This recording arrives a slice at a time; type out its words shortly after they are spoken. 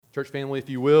Church family, if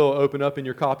you will, open up in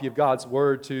your copy of God's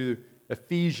Word to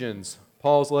Ephesians.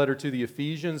 Paul's letter to the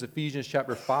Ephesians, Ephesians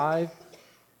chapter 5,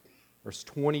 verse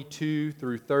 22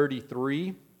 through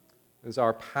 33 is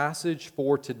our passage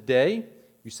for today.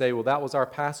 You say, well, that was our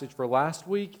passage for last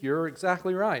week. You're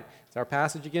exactly right. It's our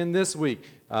passage again this week.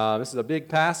 This is a big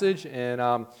passage,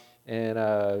 and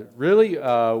really,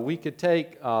 we could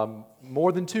take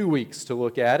more than 2 weeks to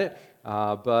look at it,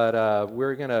 but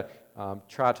we're going to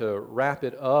try to wrap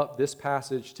it up, this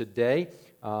passage today.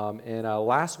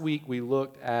 Last week we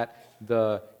looked at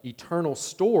the eternal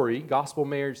story, gospel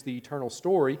marriage, the eternal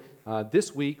story.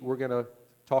 This week we're going to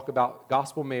talk about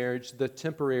gospel marriage, the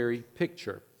temporary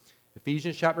picture.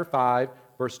 Ephesians chapter 5,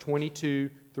 verse 22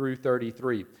 through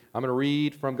 33. I'm going to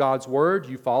read from God's Word.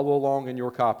 You follow along in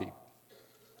your copy.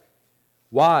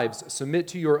 Wives, submit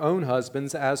to your own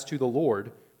husbands as to the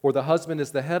Lord. For the husband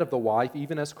is the head of the wife,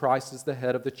 even as Christ is the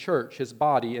head of the church, his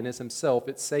body, and is himself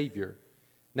its Savior.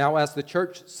 Now as the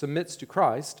church submits to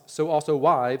Christ, so also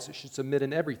wives should submit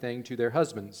in everything to their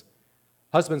husbands.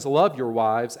 Husbands, love your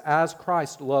wives as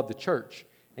Christ loved the church,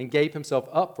 and gave himself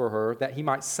up for her, that he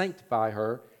might sanctify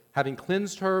her, having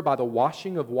cleansed her by the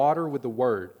washing of water with the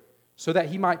word, so that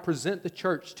he might present the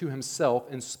church to himself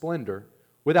in splendor,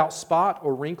 without spot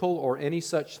or wrinkle or any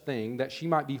such thing, that she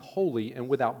might be holy and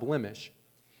without blemish.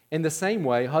 In the same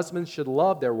way, husbands should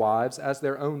love their wives as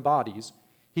their own bodies.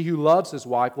 He who loves his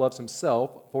wife loves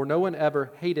himself, for no one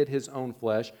ever hated his own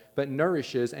flesh, but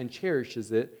nourishes and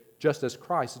cherishes it, just as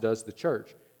Christ does the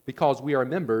church, because we are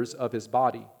members of his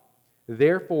body.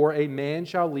 Therefore a man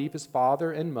shall leave his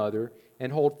father and mother,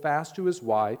 and hold fast to his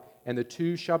wife, and the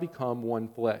two shall become one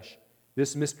flesh.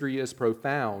 This mystery is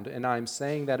profound, and I am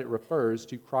saying that it refers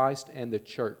to Christ and the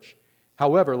church.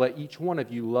 However, let each one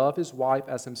of you love his wife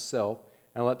as himself,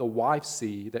 and let the wife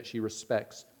see that she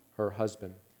respects her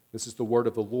husband. This is the word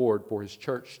of the Lord for his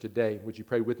church today. Would you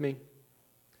pray with me?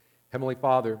 Heavenly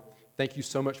Father, thank you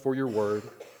so much for your word.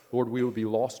 Lord, we would be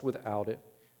lost without it.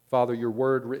 Father, your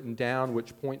word written down,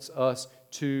 which points us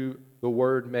to the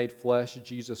Word made flesh,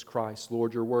 Jesus Christ.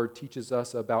 Lord, your word teaches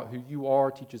us about who you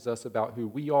are, teaches us about who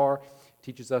we are,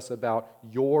 teaches us about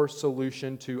your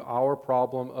solution to our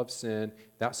problem of sin,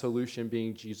 that solution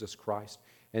being Jesus Christ.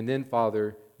 And then,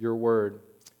 Father, your word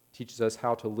teaches us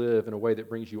how to live in a way that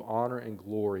brings you honor and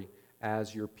glory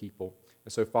as your people.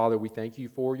 And so, Father, we thank you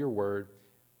for your word.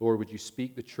 Lord, would you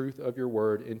speak the truth of your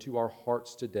word into our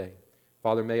hearts today?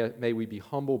 Father, may we be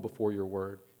humble before your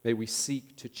word. May we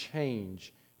seek to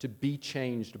change, to be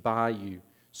changed by you,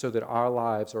 so that our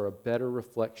lives are a better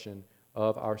reflection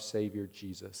of our Savior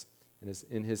Jesus. And it's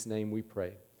in his name we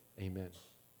pray. Amen.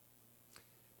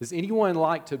 Does anyone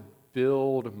like to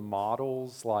build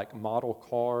models, like model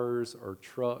cars or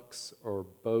trucks or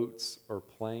boats or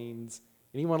planes?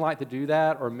 Anyone like to do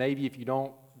that? Or maybe if you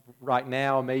don't right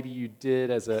now, maybe you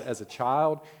did as a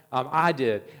child. I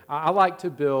did. I like to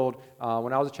build,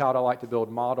 when I was a child, I liked to build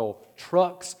model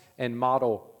trucks and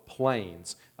model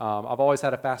planes. I've always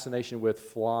had a fascination with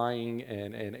flying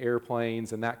and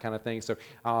airplanes and that kind of thing. So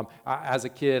as a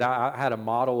kid, I had a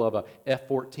model of a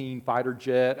F-14 fighter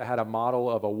jet. I had a model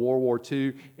of a World War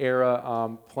II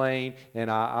era plane,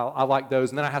 and I like those.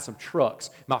 And then I had some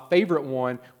trucks. My favorite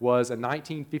one was a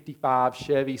 1955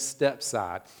 Chevy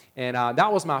Stepside. And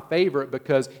that was my favorite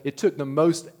because it took the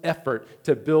most effort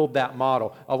to build that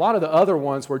model. A lot of the other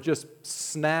ones were just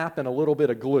snap and a little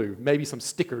bit of glue, maybe some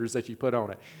stickers that you put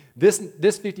on it.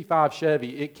 This 55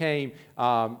 Chevy, it came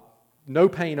no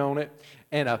paint on it,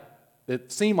 and it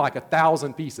seemed like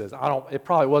 1,000 pieces. It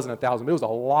probably wasn't 1,000, but it was a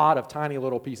lot of tiny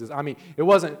little pieces. I mean, it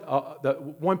wasn't, the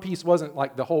one piece wasn't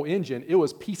like the whole engine, it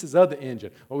was pieces of the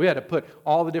engine. Well, we had to put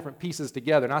all the different pieces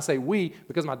together, and I say we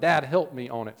because my dad helped me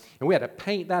on it. And we had to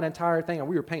paint that entire thing, and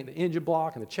we were painting the engine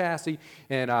block and the chassis,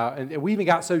 and we even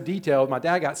got so detailed, my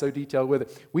dad got so detailed with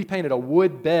it, we painted a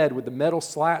wood bed with the metal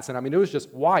slats, and I mean, it was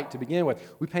just white to begin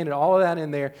with. We painted all of that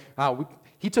in there.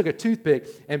 He took a toothpick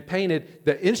and painted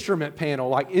the instrument panel,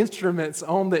 like instruments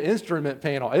on the instrument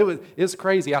panel. It's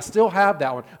crazy. I still have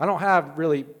that one. I don't have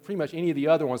really pretty much any of the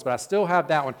other ones, but I still have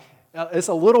that one. It's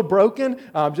a little broken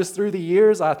just through the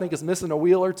years. I think it's missing a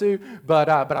wheel or two, but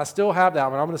I still have that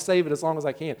one. I'm going to save it as long as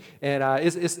I can, and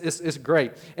it's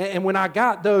great. And when I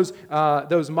got those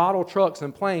model trucks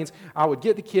and planes, I would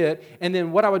get the kit, and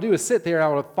then what I would do is sit there and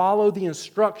I would follow the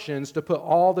instructions to put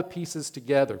all the pieces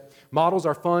together. Models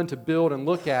are fun to build and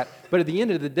look at, but at the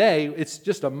end of the day, it's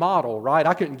just a model, right?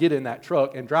 I couldn't get in that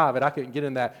truck and drive it. I couldn't get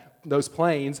in that those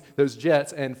planes, those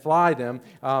jets, and fly them.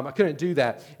 I couldn't do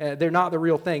that. They're not the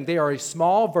real thing. They are a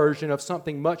small version of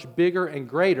something much bigger and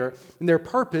greater, and their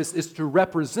purpose is to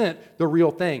represent the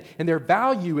real thing. And their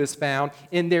value is found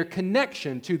in their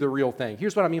connection to the real thing.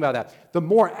 Here's what I mean by that. The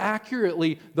more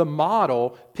accurately the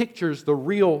model pictures the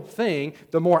real thing,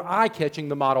 the more eye-catching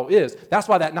the model is. That's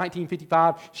why that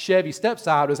 1955 Chevy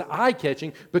stepside was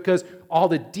eye-catching, because all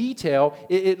the detail,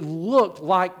 it looked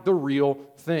like the real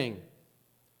thing.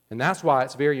 And that's why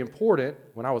it's very important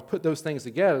when I was put those things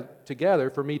together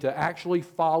for me to actually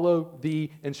follow the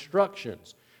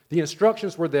instructions. The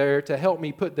instructions were there to help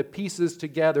me put the pieces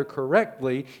together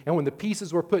correctly, and when the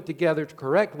pieces were put together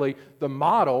correctly, the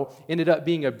model ended up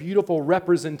being a beautiful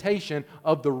representation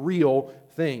of the real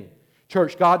thing.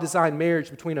 Church, God designed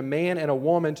marriage between a man and a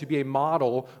woman to be a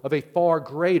model of a far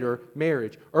greater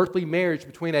marriage. Earthly marriage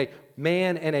between a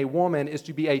man and a woman is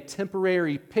to be a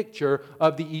temporary picture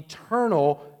of the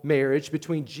eternal marriage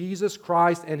between Jesus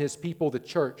Christ and His people, the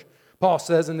church. Paul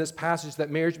says in this passage that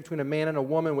marriage between a man and a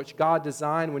woman, which God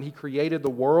designed when He created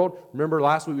the world. Remember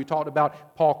last week we talked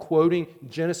about Paul quoting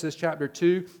Genesis chapter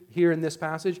 2 here in this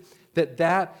passage,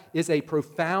 that is a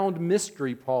profound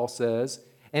mystery, Paul says,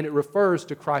 and it refers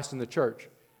to Christ and the church.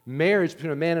 Marriage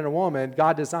between a man and a woman,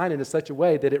 God designed it in such a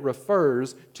way that it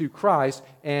refers to Christ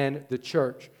and the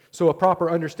church. So a proper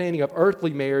understanding of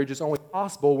earthly marriage is only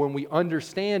possible when we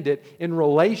understand it in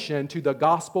relation to the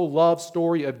gospel love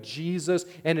story of Jesus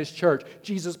and His church.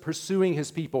 Jesus pursuing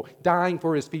His people, dying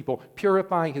for His people,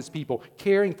 purifying His people,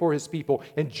 caring for His people,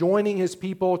 and joining His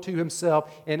people to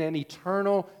Himself in an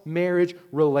eternal marriage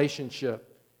relationship.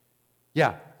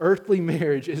 Yeah, earthly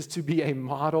marriage is to be a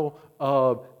model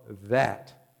of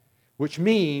that. Which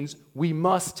means we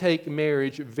must take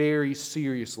marriage very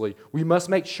seriously. We must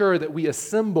make sure that we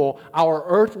assemble our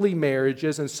earthly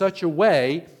marriages in such a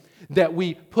way that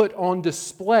we put on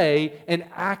display an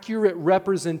accurate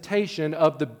representation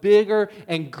of the bigger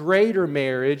and greater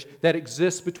marriage that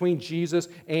exists between Jesus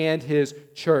and His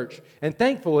church. And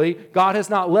thankfully, God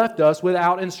has not left us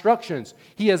without instructions.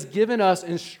 He has given us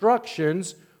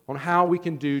instructions on how we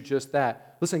can do just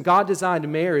that. Listen, God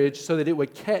designed marriage so that it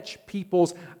would catch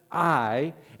people's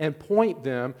eye and point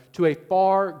them to a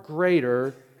far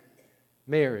greater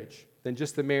marriage than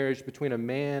just the marriage between a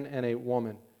man and a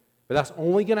woman. But that's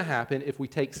only going to happen if we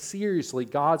take seriously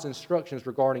God's instructions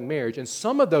regarding marriage. And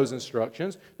some of those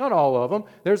instructions, not all of them,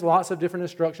 there's lots of different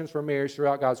instructions for marriage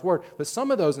throughout God's Word, but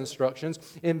some of those instructions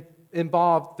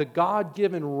involve the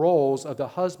God-given roles of the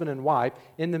husband and wife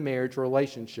in the marriage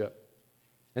relationship.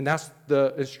 And that's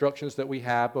the instructions that we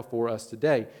have before us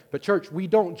today. But church, we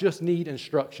don't just need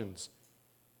instructions.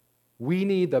 We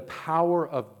need the power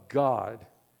of God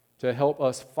to help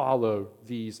us follow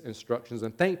these instructions.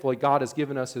 And thankfully, God has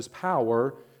given us His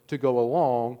power to go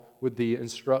along with the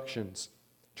instructions.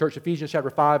 Church, Ephesians chapter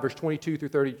 5, verse 22 through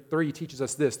 33 teaches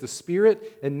us this: the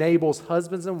Spirit enables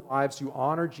husbands and wives to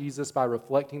honor Jesus by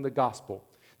reflecting the gospel.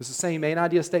 This is the same main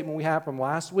idea statement we have from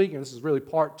last week, and this is really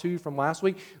part 2 from last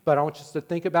week, but I want you to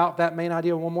think about that main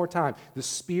idea one more time. The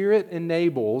Spirit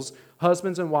enables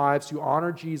husbands and wives to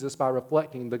honor Jesus by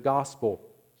reflecting the gospel.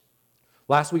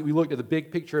 Last week we looked at the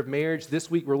big picture of marriage.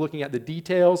 This week we're looking at the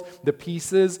details, the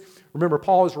pieces. Remember,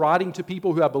 Paul is writing to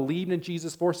people who have believed in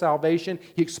Jesus for salvation.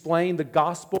 He explained the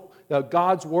gospel,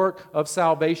 God's work of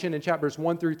salvation in chapters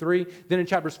 1 through 3. Then in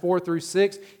chapters 4 through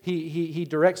 6, he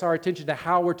directs our attention to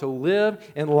how we're to live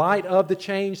in light of the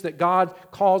change that God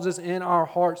causes in our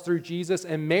hearts through Jesus.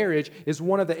 And marriage is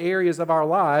one of the areas of our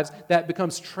lives that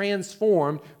becomes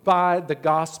transformed by the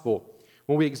gospel.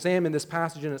 When we examine this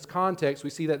passage in its context, we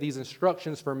see that these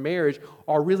instructions for marriage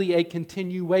are really a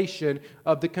continuation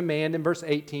of the command in verse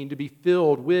 18 to be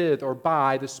filled with or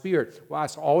by the Spirit. Well,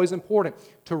 it's always important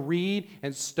to read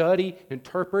and study,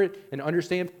 interpret, and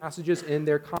understand passages in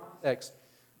their context.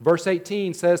 Verse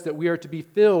 18 says that we are to be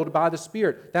filled by the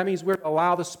Spirit. That means we're to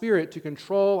allow the Spirit to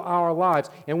control our lives.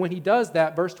 And when He does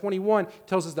that, verse 21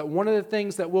 tells us that one of the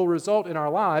things that will result in our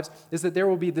lives is that there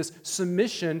will be this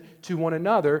submission to one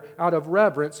another out of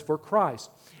reverence for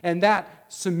Christ. And that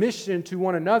submission to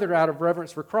one another out of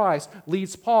reverence for Christ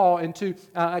leads Paul into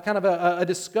a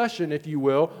discussion, if you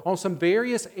will, on some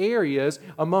various areas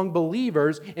among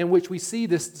believers in which we see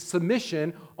this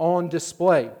submission on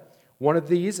display. One of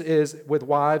these is with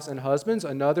wives and husbands,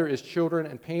 another is children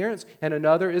and parents, and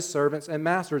another is servants and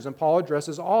masters. And Paul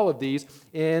addresses all of these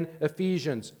in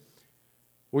Ephesians.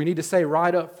 We need to say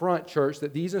right up front, church,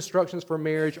 that these instructions for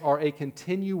marriage are a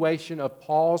continuation of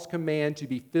Paul's command to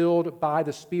be filled by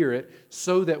the Spirit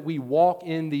so that we walk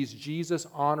in these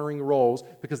Jesus-honoring roles,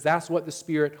 because that's what the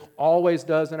Spirit always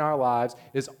does in our lives,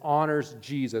 is honors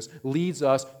Jesus, leads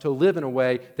us to live in a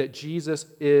way that Jesus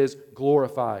is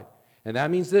glorified. And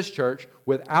that means this, church,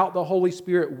 without the Holy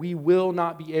Spirit, we will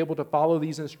not be able to follow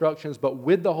these instructions, but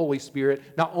with the Holy Spirit,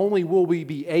 not only will we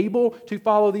be able to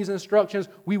follow these instructions,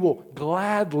 we will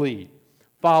gladly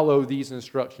follow these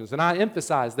instructions. And I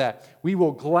emphasize that. We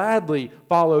will gladly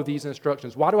follow these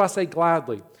instructions. Why do I say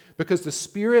gladly? Because the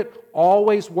Spirit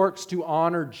always works to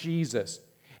honor Jesus.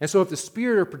 And so if the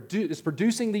Spirit is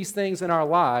producing these things in our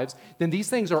lives, then these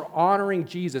things are honoring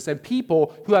Jesus and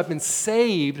people who have been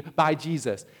saved by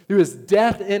Jesus. Through His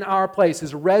death in our place,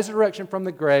 His resurrection from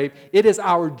the grave, it is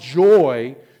our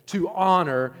joy to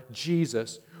honor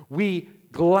Jesus. We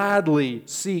gladly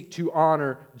seek to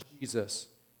honor Jesus,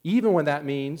 even when that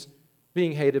means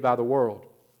being hated by the world.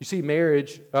 You see,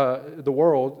 marriage, the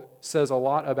world says a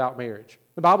lot about marriage.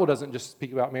 The Bible doesn't just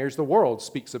speak about marriage, the world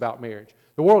speaks about marriage.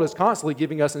 The world is constantly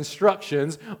giving us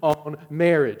instructions on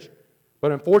marriage.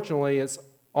 But unfortunately, it's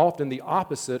often the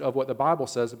opposite of what the Bible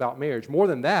says about marriage. More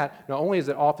than that, not only is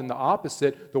it often the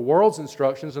opposite, the world's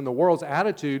instructions and the world's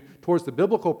attitude towards the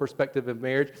biblical perspective of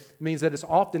marriage means that it's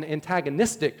often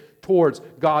antagonistic towards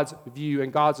God's view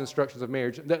and God's instructions of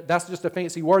marriage. That's just a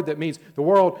fancy word that means the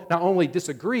world not only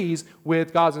disagrees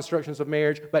with God's instructions of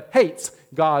marriage, but hates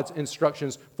God's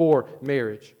instructions for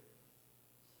marriage.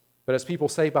 But as people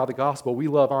saved by the gospel, we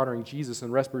love honoring Jesus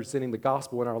and representing the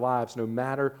gospel in our lives no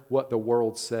matter what the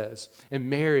world says. And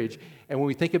marriage, and when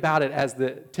we think about it as the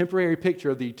temporary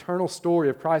picture of the eternal story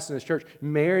of Christ and His church,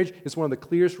 marriage is one of the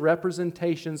clearest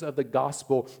representations of the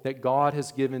gospel that God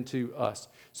has given to us.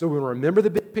 So we remember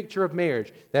the big picture of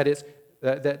marriage, that it's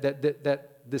that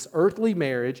this earthly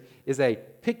marriage is a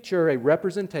picture, a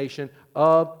representation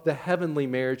of the heavenly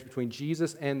marriage between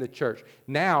Jesus and the church.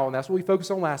 Now, and that's what we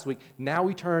focused on last week, now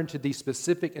we turn to the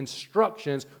specific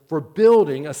instructions for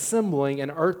building, assembling an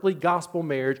earthly gospel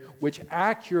marriage which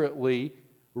accurately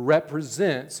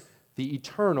represents the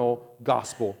eternal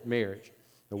gospel marriage.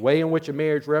 The way in which a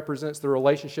marriage represents the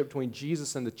relationship between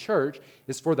Jesus and the church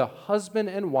is for the husband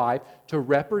and wife to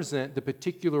represent the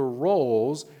particular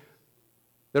roles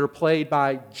that are played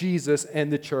by Jesus and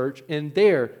the church in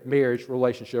their marriage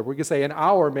relationship. We could say in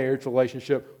our marriage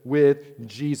relationship with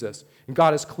Jesus. And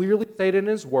God has clearly stated in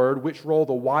His Word which role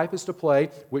the wife is to play,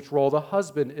 which role the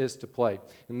husband is to play.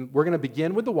 And we're going to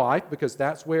begin with the wife because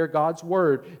that's where God's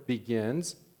Word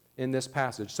begins in this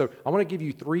passage. So I want to give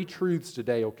you 3 truths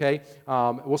today, okay?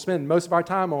 We'll spend most of our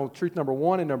time on truth number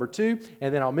 1 and number 2,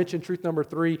 and then I'll mention truth number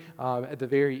 3 at the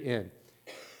very end.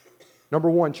 Number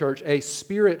 1, church, a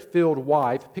Spirit-filled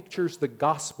wife pictures the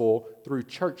gospel through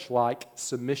church-like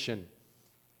submission.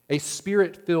 A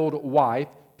Spirit-filled wife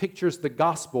pictures the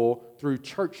gospel through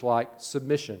church-like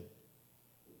submission.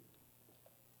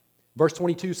 Verse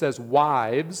 22 says,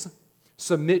 "Wives,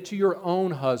 submit to your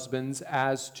own husbands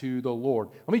as to the Lord."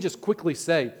 Let me just quickly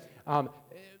say,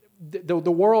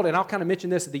 the world, and I'll kind of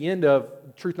mention this at the end of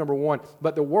truth number 1,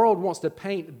 but the world wants to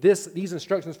paint these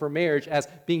instructions for marriage as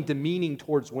being demeaning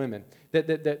towards women,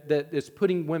 that is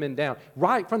putting women down.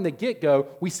 Right from the get-go,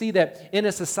 we see that in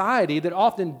a society that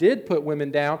often did put women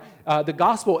down, the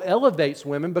gospel elevates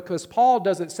women because Paul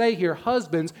doesn't say here,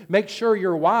 husbands, make sure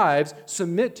your wives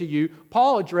submit to you.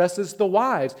 Paul addresses the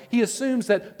wives. He assumes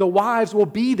that the wives will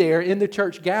be there in the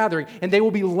church gathering and they will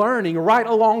be learning right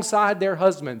alongside their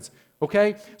husbands.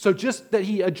 Okay? So just that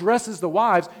he addresses the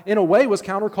wives in a way was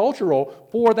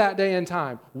countercultural for that day and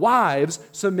time. Wives,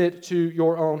 submit to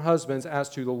your own husbands as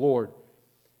to the Lord.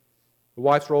 The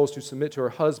wife's role is to submit to her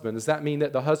husband. Does that mean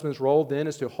that the husband's role then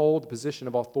is to hold the position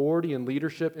of authority and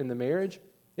leadership in the marriage?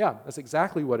 Yeah, that's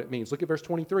exactly what it means. Look at verse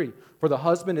 23. For the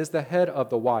husband is the head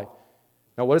of the wife.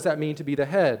 Now, what does that mean to be the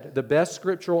head? The best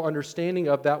scriptural understanding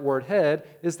of that word head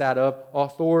is that of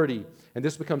authority. And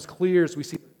this becomes clear as we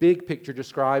see the big picture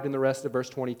described in the rest of verse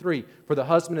 23. For the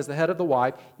husband is the head of the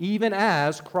wife, even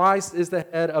as Christ is the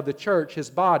head of the church, His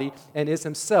body, and is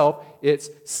Himself its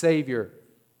Savior.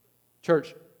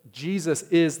 Church, Jesus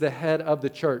is the head of the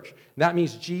church. And that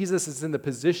means Jesus is in the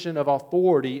position of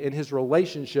authority in His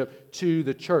relationship to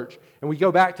the church. And we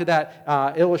go back to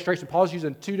that illustration. Paul's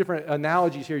using 2 different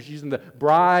analogies here. He's using the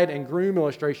bride and groom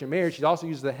illustration of marriage. He's also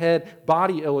using the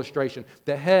head-body illustration.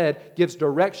 The head gives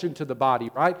direction to the body,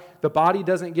 right? The body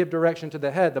doesn't give direction to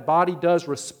the head. The body does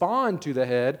respond to the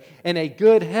head, and a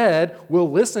good head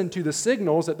will listen to the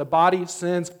signals that the body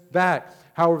sends back.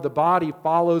 However, the body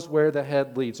follows where the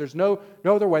head leads. There's no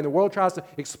other way. And the world tries to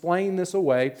explain this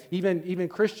away. Even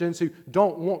Christians who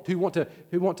want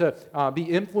to be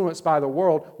influenced by the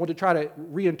world want to try to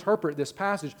reinterpret this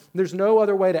passage. There's no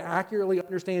other way to accurately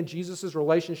understand Jesus'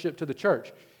 relationship to the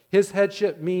church. His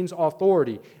headship means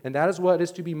authority, and that is what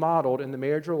is to be modeled in the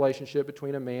marriage relationship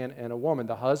between a man and a woman.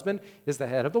 The husband is the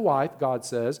head of the wife, God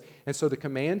says, and so the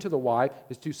command to the wife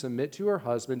is to submit to her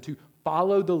husband, to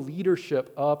follow the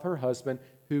leadership of her husband,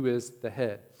 who is the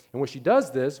head. And when she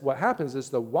does this, what happens is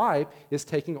the wife is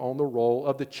taking on the role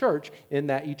of the church in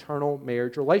that eternal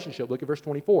marriage relationship. Look at verse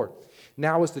 24.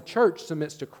 Now as the church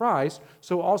submits to Christ,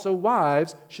 so also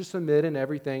wives should submit in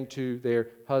everything to their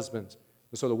husbands.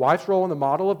 And so the wife's role in the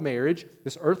model of marriage,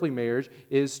 this earthly marriage,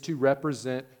 is to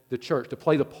represent the church, to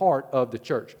play the part of the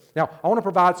church. Now, I want to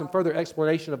provide some further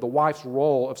explanation of the wife's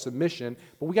role of submission,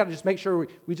 but we got to just make sure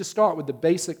we just start with the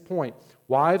basic point.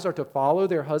 Wives are to follow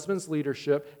their husband's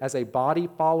leadership as a body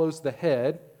follows the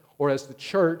head, or as the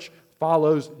church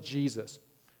follows Jesus.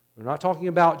 We're not talking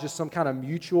about just some kind of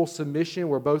mutual submission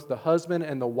where both the husband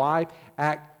and the wife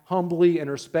act humbly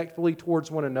and respectfully towards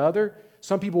one another.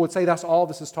 Some people would say that's all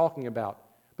this is talking about.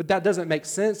 But that doesn't make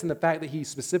sense in the fact that he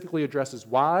specifically addresses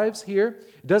wives here.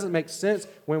 It doesn't make sense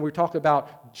when we talk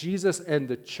about Jesus and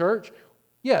the church.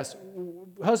 Yes,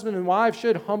 husband and wife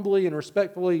should humbly and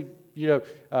respectfully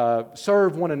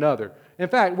serve one another. In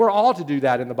fact, we're all to do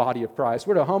that in the body of Christ.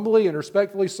 We're to humbly and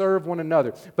respectfully serve one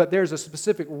another. But there's a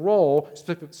specific role,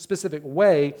 specific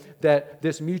way that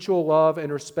this mutual love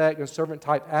and respect and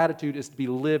servant-type attitude is to be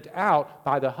lived out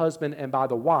by the husband and by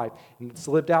the wife. And it's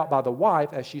lived out by the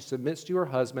wife as she submits to her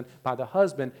husband, by the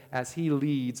husband as he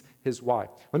leads his wife.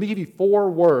 Let me give you 4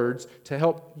 words to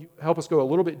help us go a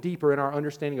little bit deeper in our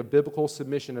understanding of biblical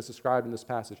submission as described in this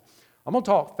passage. I'm going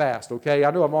to talk fast, okay? I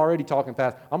know I'm already talking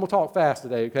fast. I'm going to talk fast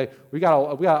today, okay? We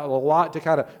got a lot to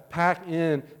kind of pack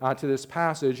in to this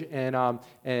passage, and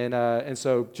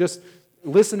so just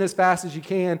listen as fast as you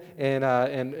can,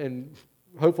 and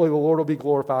hopefully the Lord will be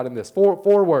glorified in this.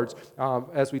 Four words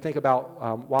as we think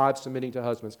about wives submitting to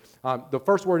husbands. The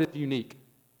first word is unique.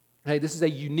 Hey, this is a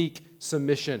unique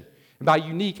submission. And by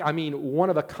unique, I mean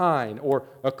one of a kind or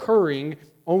occurring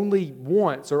only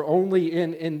once or only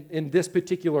in this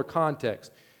particular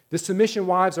context. The submission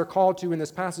wives are called to in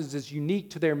this passage is unique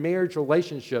to their marriage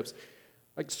relationships.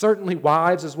 Like certainly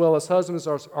wives as well as husbands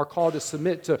are called to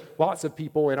submit to lots of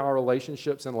people in our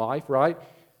relationships in life, right?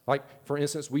 Like, for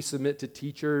instance, we submit to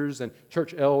teachers and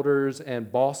church elders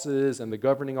and bosses and the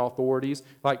governing authorities.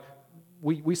 Like,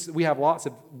 we have lots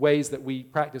of ways that we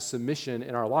practice submission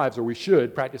in our lives, or we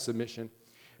should practice submission.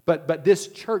 But this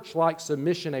church-like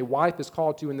submission a wife is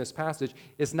called to in this passage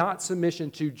is not submission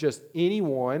to just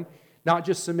anyone, not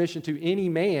just submission to any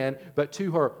man, but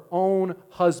to her own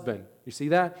husband. You see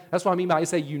that? That's what I mean by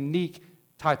it's a unique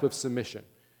type of submission.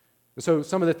 And so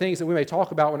some of the things that we may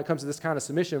talk about when it comes to this kind of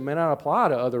submission may not apply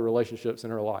to other relationships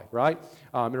in her life, right?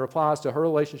 It applies to her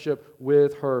relationship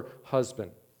with her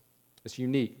husband. It's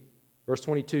unique. Verse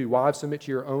 22, wives, submit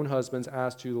to your own husbands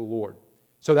as to the Lord.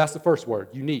 So that's the first word,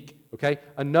 unique, okay?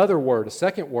 Another word, a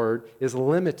second word, is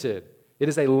limited. It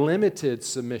is a limited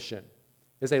submission.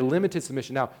 It's a limited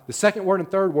submission. Now, the second word and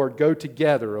third word go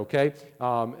together, okay? But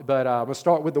I'm going to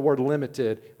start with the word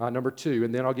limited, number 2,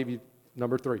 and then I'll give you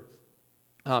number 3.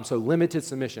 So limited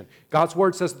submission. God's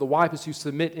word says that the wife is to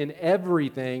submit in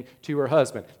everything to her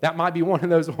husband. That might be one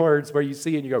of those words where you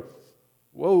see and you go,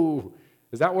 whoa,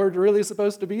 is that word really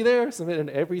supposed to be there? Submit in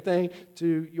everything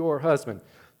to your husband.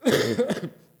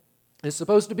 It's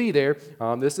supposed to be there.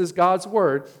 This is God's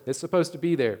word. It's supposed to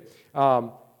be there.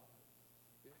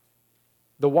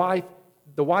 The wife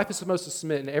is supposed to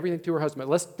submit in everything to her husband.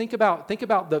 Let's think about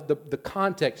the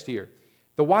context here.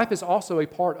 The wife is also a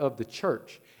part of the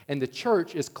church, and the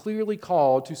church is clearly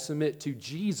called to submit to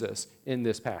Jesus in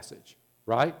this passage,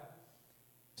 right?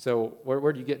 So where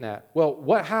are you getting at? Well,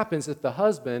 what happens if the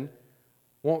husband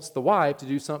wants the wife to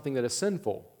do something that is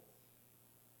sinful?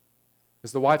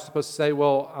 Is the wife supposed to say,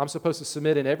 well, I'm supposed to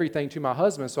submit in everything to my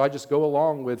husband, so I just go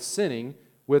along with sinning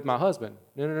with my husband?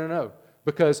 No.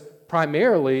 Because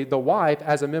primarily the wife,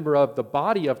 as a member of the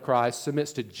body of Christ,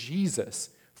 submits to Jesus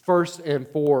first and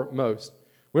foremost.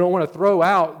 We don't want to throw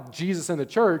out Jesus in the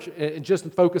church and just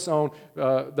focus on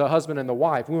the husband and the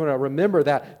wife. We want to remember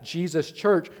that Jesus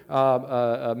church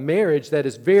marriage that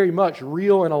is very much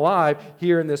real and alive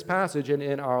here in this passage and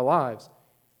in our lives.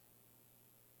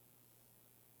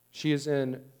 She is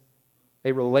in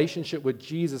a relationship with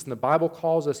Jesus, and the Bible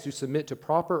calls us to submit to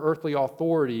proper earthly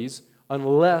authorities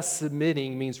unless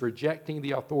submitting means rejecting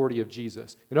the authority of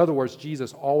Jesus. In other words,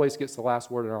 Jesus always gets the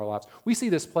last word in our lives. We see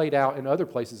this played out in other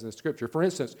places in the Scripture. For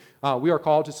instance, we are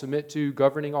called to submit to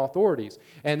governing authorities,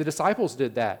 and the disciples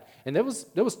did that. And it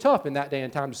was tough in that day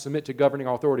and time to submit to governing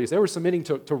authorities. They were submitting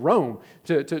to Rome,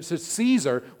 to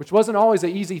Caesar, which wasn't always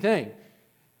an easy thing.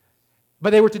 But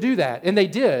they were to do that, and they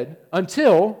did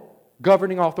until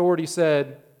governing authority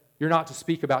said, "You're not to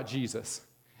speak about Jesus."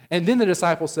 And then the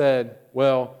disciples said,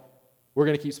 "Well, we're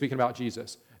going to keep speaking about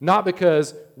Jesus." Not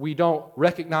because we don't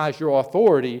recognize your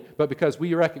authority, but because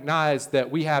we recognize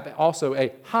that we have also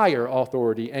a higher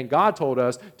authority. And God told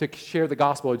us to share the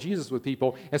gospel of Jesus with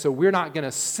people. And so we're not going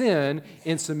to sin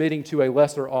in submitting to a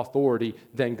lesser authority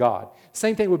than God.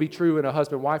 Same thing would be true in a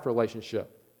husband-wife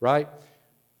relationship, right?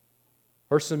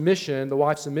 Her submission, the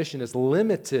wife's submission, is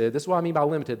limited. This is what I mean by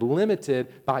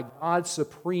limited by God's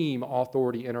supreme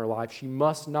authority in her life. She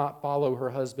must not follow her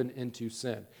husband into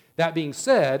sin. That being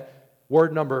said,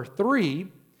 word number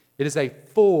 3, it is a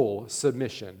full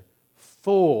submission.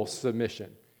 Full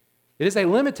submission. It is a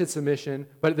limited submission,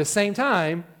 but at the same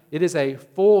time, it is a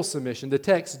full submission. The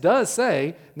text does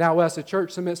say, "Now as the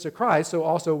church submits to Christ, so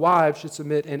also wives should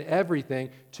submit in everything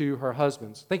to her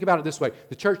husbands." Think about it this way.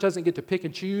 The church doesn't get to pick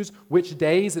and choose which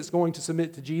days it's going to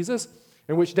submit to Jesus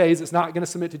and which days it's not going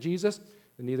to submit to Jesus,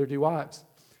 and neither do wives.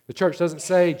 The church doesn't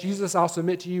say, "Jesus, I'll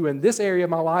submit to you in this area of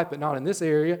my life, but not in this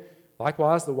area."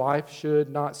 Likewise, the wife should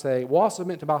not say, "Well, I'll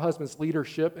submit to my husband's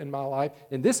leadership in my life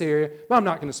in this area, but I'm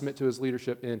not going to submit to his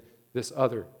leadership in this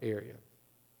other area."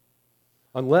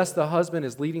 Unless the husband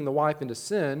is leading the wife into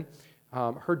sin,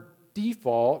 her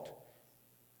default,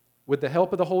 with the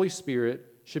help of the Holy Spirit,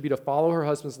 should be to follow her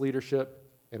husband's leadership,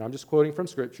 and I'm just quoting from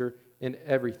Scripture, in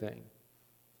everything.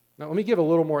 Now, let me give a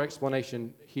little more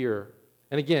explanation here.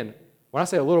 And again, when I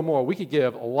say a little more, we could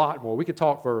give a lot more. We could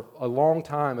talk for a long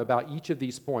time about each of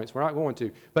these points. We're not going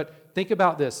to. But think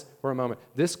about this for a moment.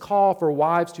 This call for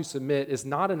wives to submit is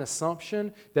not an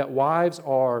assumption that wives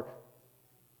are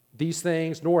these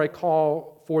things, nor a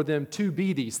call for them to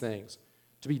be these things.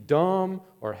 To be dumb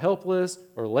or helpless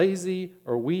or lazy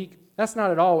or weak. That's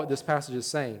not at all what this passage is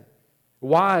saying.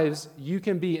 Wives, you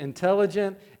can be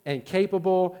intelligent and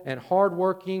capable and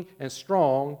hardworking and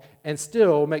strong and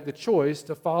still make the choice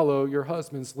to follow your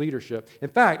husband's leadership. In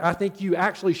fact, I think you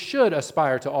actually should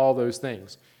aspire to all those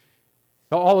things,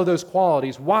 all of those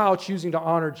qualities, while choosing to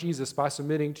honor Jesus by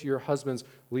submitting to your husband's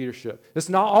leadership. It's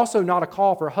also not a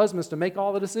call for husbands to make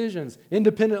all the decisions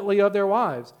independently of their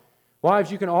wives.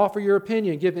 Wives, you can offer your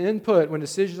opinion, give input when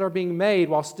decisions are being made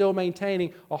while still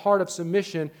maintaining a heart of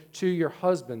submission to your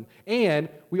husband. And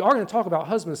we are going to talk about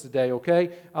husbands today, okay?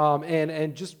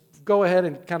 And just go ahead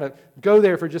and kind of go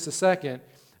there for just a second.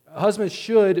 Husbands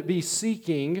should be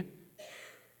seeking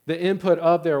the input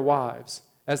of their wives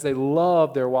as they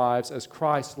love their wives as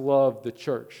Christ loved the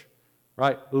church,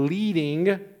 right?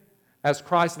 Leading as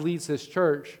Christ leads his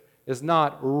church is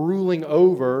not ruling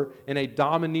over in a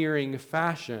domineering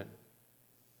fashion,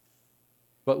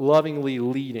 but lovingly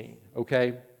leading,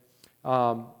 okay?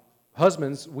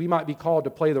 Husbands, we might be called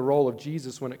to play the role of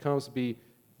Jesus when it comes to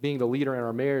being the leader in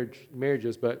our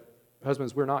marriages, but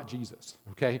husbands, we're not Jesus,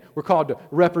 okay? We're called to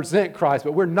represent Christ,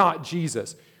 but we're not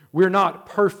Jesus. We're not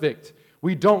perfect.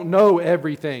 We don't know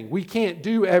everything. We can't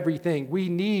do everything. We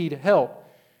need help.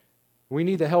 We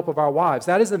need the help of our wives.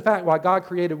 That is, in fact, why God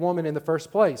created woman in the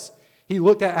first place. He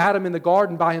looked at Adam in the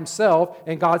garden by himself,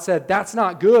 and God said, "That's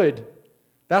not good.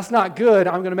 That's not good.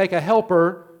 I'm going to make a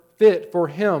helper fit for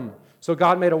him." So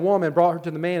God made a woman, brought her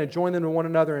to the man, and joined them to one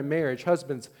another in marriage.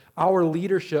 Husbands, our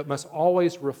leadership must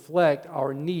always reflect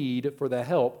our need for the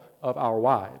help of our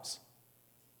wives.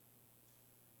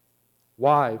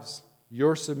 Wives,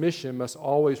 your submission must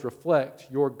always reflect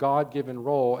your God-given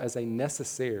role as a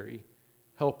necessary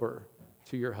helper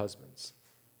to your husbands.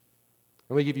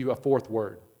 Let me give you a fourth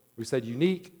word. We said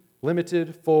unique,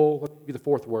 limited, full. Let me give you the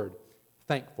fourth word,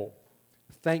 thankful.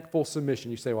 Thankful submission.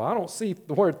 You say, "Well, I don't see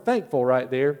the word thankful right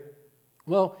there."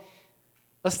 Well,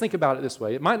 let's think about it this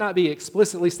way. It might not be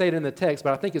explicitly stated in the text,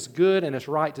 but I think it's good and it's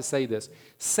right to say this.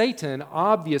 Satan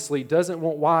obviously doesn't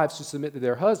want wives to submit to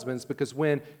their husbands, because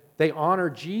when they honor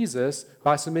Jesus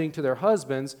by submitting to their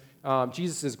husbands,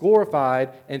 Jesus is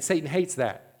glorified, and Satan hates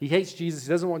that. He hates Jesus. He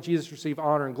doesn't want Jesus to receive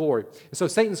honor and glory. And so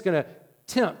Satan's going to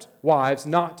tempt wives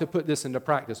not to put this into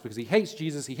practice, because he hates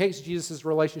Jesus. He hates Jesus'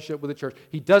 relationship with the church.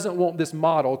 He doesn't want this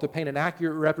model to paint an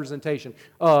accurate representation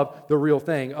of the real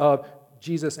thing, of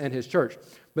Jesus and his church.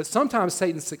 But sometimes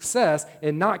Satan's success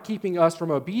in not keeping us from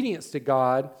obedience to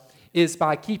God is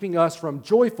by keeping us from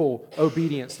joyful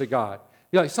obedience to God.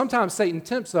 Sometimes Satan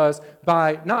tempts us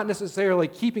by not necessarily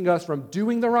keeping us from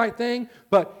doing the right thing,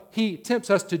 but he tempts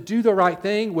us to do the right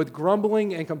thing with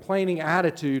grumbling and complaining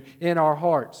attitude in our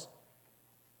hearts.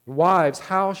 Wives,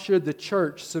 how should the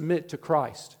church submit to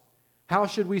Christ? How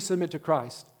should we submit to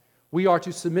Christ? We are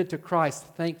to submit to Christ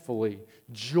thankfully,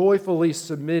 joyfully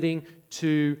submitting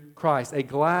to Christ, a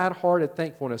glad-hearted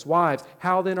thankfulness. Wives,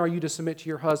 how then are you to submit to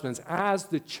your husbands as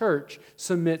the church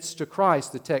submits to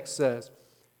Christ, the text says.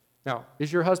 Now,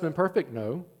 is your husband perfect?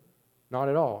 No, not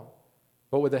at all.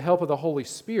 But with the help of the Holy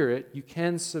Spirit, you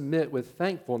can submit with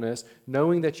thankfulness,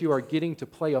 knowing that you are getting to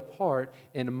play a part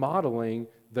in modeling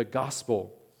the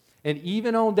gospel. And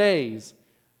even on days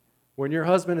when your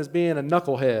husband is being a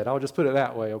knucklehead, I'll just put it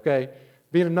that way, okay?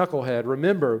 Being a knucklehead,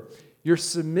 remember, you're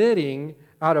submitting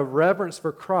out of reverence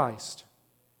for Christ.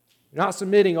 You're not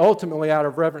submitting ultimately out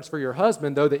of reverence for your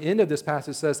husband, though the end of this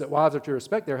passage says that wives are to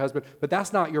respect their husband, but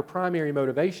that's not your primary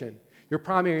motivation. Your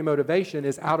primary motivation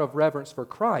is out of reverence for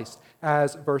Christ,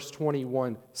 as verse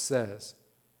 21 says.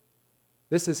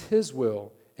 This is His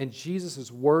will, and Jesus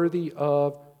is worthy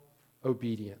of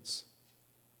obedience.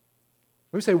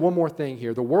 Let me say one more thing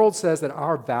here. The world says that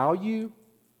our value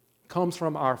comes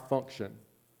from our function.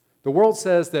 The world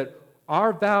says that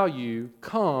our value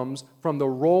comes from the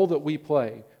role that we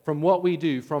play, from what we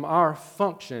do, from our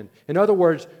function. In other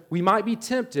words, we might be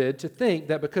tempted to think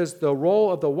that because the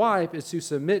role of the wife is to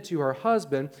submit to her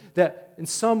husband, that in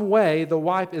some way the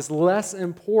wife is less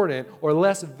important or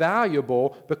less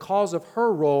valuable because of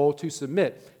her role to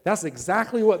submit. That's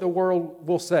exactly what the world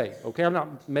will say, okay? I'm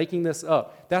not making this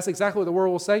up. That's exactly what the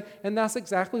world will say, and that's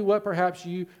exactly what perhaps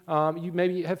you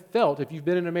maybe have felt if you've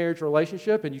been in a marriage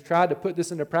relationship and you've tried to put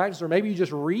this into practice, or maybe you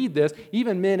just read this.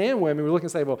 Even men and women will look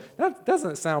and say, well, that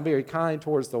doesn't sound very kind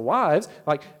towards the wives.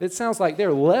 Like, it sounds like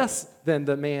they're less than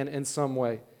the man in some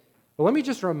way. But let me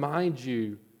just remind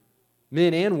you,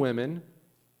 men and women,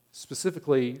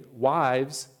 specifically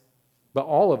wives, but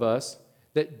all of us,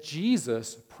 that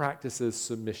Jesus practices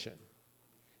submission.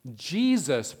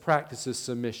 Jesus practices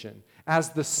submission.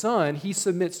 As the Son, He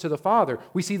submits to the Father.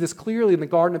 We see this clearly in the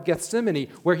Garden of Gethsemane,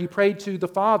 where He prayed to the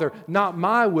Father, not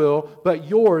my will, but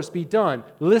yours be done.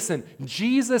 Listen,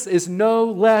 Jesus is no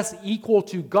less equal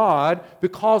to God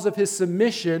because of His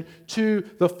submission to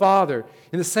the Father.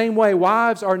 In the same way,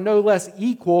 wives are no less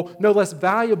equal, no less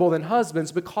valuable than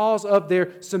husbands because of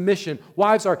their submission.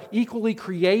 Wives are equally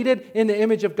created in the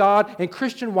image of God, and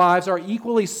Christian wives are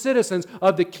equally citizens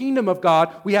of the kingdom of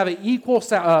God. We have an equal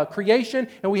creation,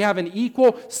 and we have an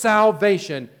equal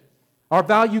salvation. Our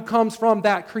value comes from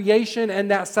that creation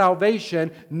and that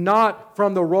salvation, not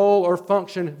from the role or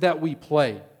function that we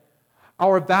play.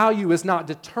 Our value is not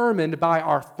determined by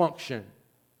our function,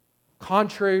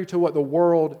 contrary to what the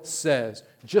world says.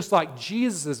 Just like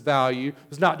Jesus' value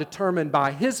was not determined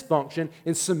by His function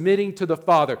in submitting to the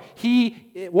Father. He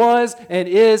was and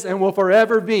is and will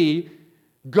forever be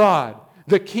God,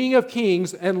 the King of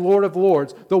kings and Lord of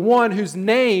lords, the one whose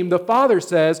name the Father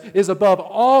says is above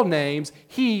all names.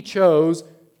 He chose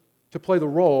to play the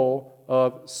role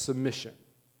of submission.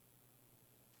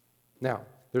 Now,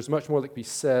 there's much more that can be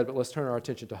said, but let's turn our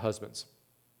attention to husbands.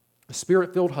 A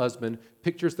Spirit-filled husband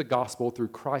pictures the gospel through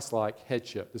Christ-like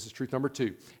headship. This is truth number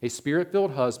 2. A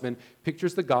Spirit-filled husband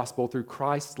pictures the gospel through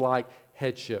Christ-like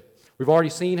headship. We've already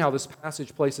seen how this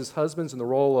passage places husbands in the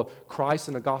role of Christ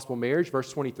in a gospel marriage.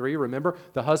 Verse 23, remember,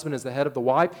 the husband is the head of the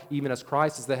wife, even as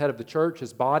Christ is the head of the church,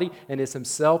 His body, and is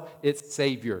Himself its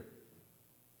Savior.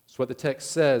 That's what the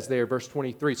text says there, verse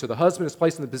 23. So the husband is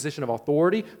placed in the position of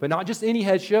authority, but not just any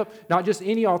headship, not just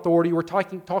any authority. We're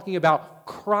talking about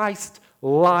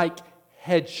Christ-like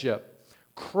headship,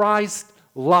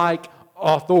 Christ-like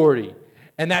authority.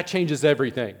 And that changes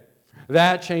everything.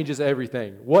 That changes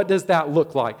everything. What does that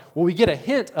look like? Well, we get a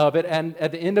hint of it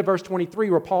at the end of verse 23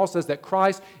 where Paul says that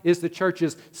Christ is the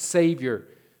church's Savior.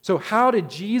 So how did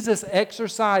Jesus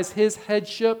exercise His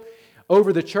headship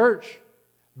over the church?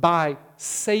 By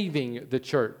saving the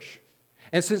church.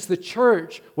 And since the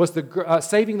church was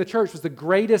saving the church was the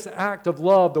greatest act of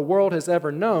love the world has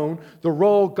ever known, the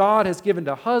role God has given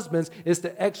to husbands is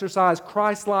to exercise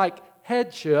Christ-like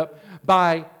headship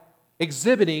by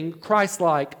exhibiting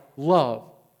Christ-like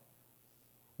love.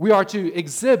 We are to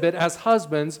exhibit as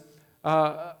husbands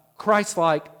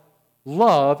Christ-like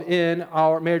love in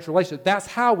our marriage relationship. That's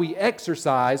how we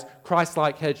exercise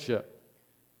Christ-like headship,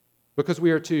 because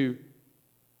we are to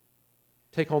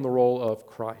take on the role of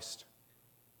Christ.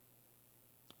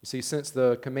 You see, since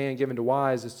the command given to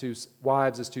wives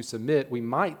is to submit, we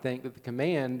might think that the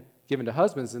command given to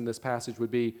husbands in this passage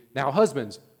would be, now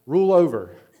husbands, rule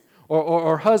over,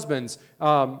 or husbands,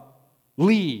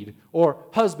 lead, or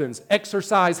husbands,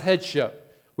 exercise headship.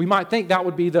 We might think that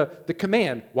would be the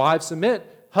command. Wives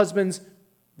submit, husbands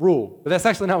rule. But that's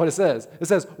actually not what it says. It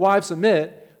says, wives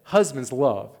submit, husbands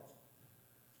love.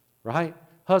 Right?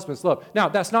 Husbands love. Now,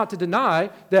 that's not to deny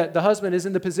that the husband is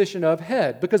in the position of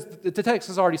head, because the text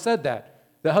has already said that.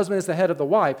 The husband is the head of the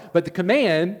wife. But the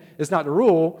command is not to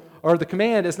rule, or the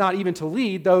command is not even to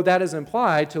lead, though that is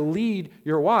implied, to lead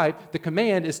your wife. The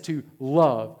command is to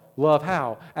love. Love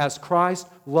how? As Christ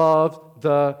loved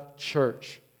the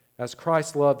church. As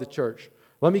Christ loved the church.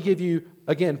 Let me give you,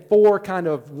 again, four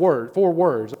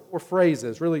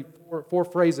phrases, really four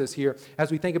phrases here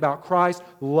as we think about Christ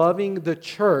loving the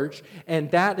church, and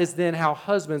that is then how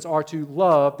husbands are to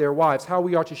love their wives, how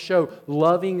we are to show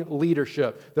loving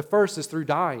leadership. The first is through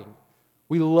dying.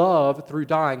 We love through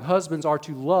dying. Husbands are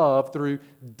to love through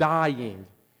dying.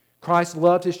 Christ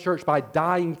loved his church by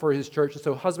dying for his church, and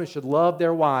so husbands should love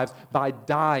their wives by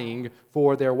dying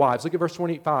for their wives. Look at verse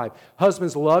 25.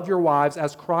 Husbands, love your wives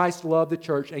as Christ loved the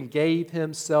church and gave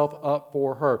himself up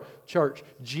for her. Church,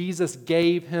 Jesus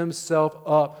gave himself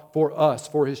up for us,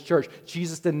 for his church.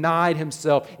 Jesus denied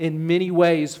himself in many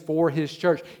ways for his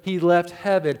church. He left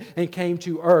heaven and came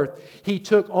to earth. He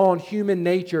took on human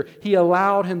nature. He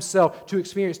allowed himself to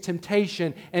experience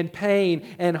temptation and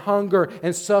pain and hunger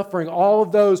and suffering. All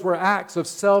of those were acts of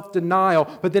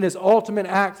self-denial. But then his ultimate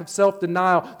act of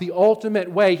self-denial, the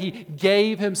ultimate way he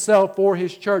gave himself for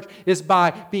his church, is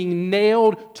by being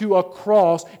nailed to a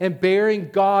cross and bearing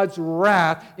God's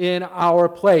wrath in our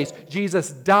place.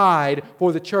 Jesus died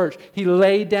for the church. He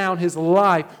laid down his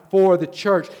life for the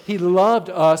church. He loved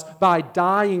us by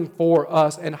dying for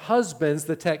us. And husbands,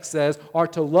 the text says, are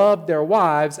to love their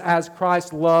wives as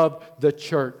Christ loved the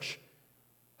church.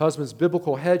 Husbands,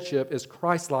 biblical headship is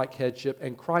Christ-like headship,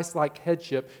 and Christ-like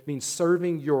headship means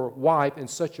serving your wife in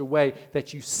such a way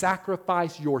that you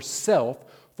sacrifice yourself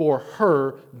for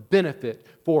her benefit,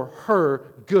 for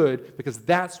her good, because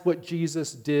that's what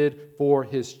Jesus did for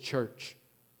his church.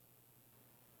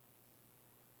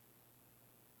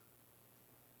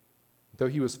 Though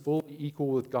he was fully equal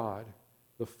with God,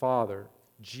 the Father,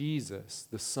 Jesus,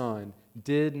 the Son,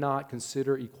 did not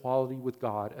consider equality with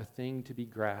God a thing to be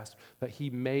grasped, but he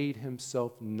made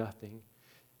himself nothing.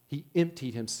 He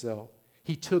emptied himself.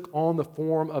 He took on the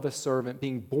form of a servant,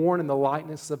 being born in the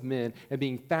likeness of men and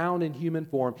being found in human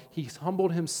form. He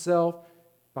humbled himself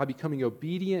by becoming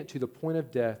obedient to the point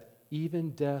of death,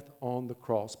 even death on the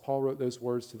cross. Paul wrote those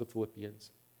words to the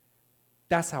Philippians.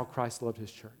 That's how Christ loved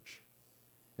his church.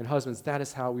 And husbands, that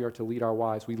is how we are to lead our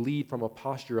wives. We lead from a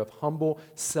posture of humble,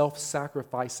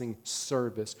 self-sacrificing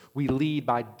service. We lead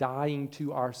by dying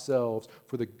to ourselves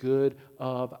for the good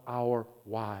of our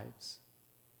wives.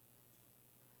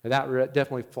 And that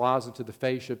definitely flies into the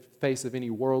face of any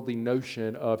worldly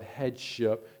notion of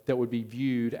headship that would be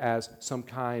viewed as some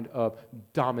kind of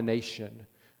domination,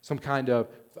 some kind of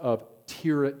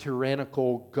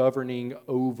tyrannical governing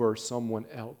over someone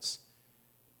else.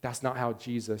 That's not how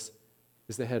Jesus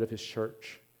is the head of his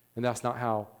church. And that's not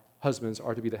how husbands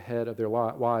are to be the head of their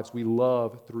wives. We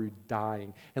love through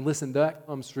dying. And listen, that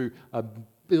comes through a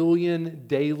billion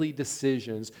daily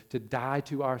decisions to die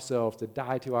to ourselves, to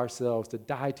die to ourselves, to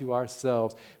die to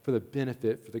ourselves for the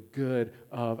benefit, for the good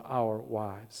of our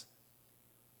wives.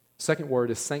 Second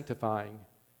word is sanctifying.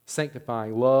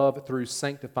 Sanctifying, love through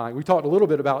sanctifying. We talked a little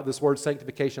bit about this word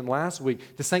sanctification last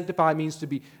week. To sanctify means to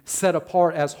be set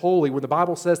apart as holy. When the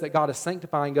Bible says that God is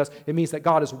sanctifying us, it means that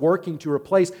God is working to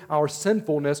replace our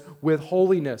sinfulness with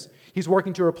holiness. He's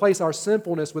working to replace our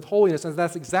sinfulness with holiness, and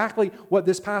that's exactly what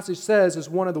this passage says is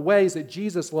one of the ways that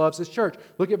Jesus loves his church.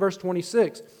 Look at verse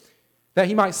 26. That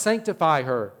he might sanctify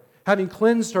her, having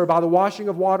cleansed her by the washing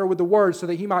of water with the word, so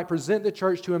that he might present the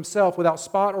church to himself without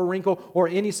spot or wrinkle or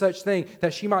any such thing,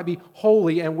 that she might be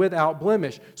holy and without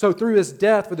blemish. So through his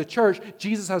death for the church,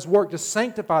 Jesus has worked to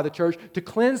sanctify the church, to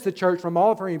cleanse the church from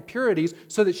all of her impurities,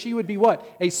 so that she would be what?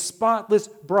 A spotless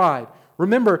bride.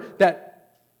 Remember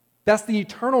that's the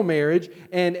eternal marriage,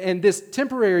 and this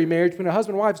temporary marriage between a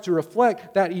husband and wife is to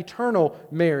reflect that eternal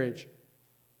marriage.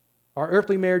 Our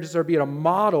earthly marriages are being a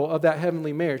model of that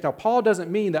heavenly marriage. Now, Paul doesn't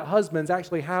mean that husbands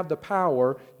actually have the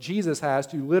power Jesus has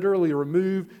to literally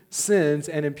remove sins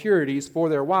and impurities for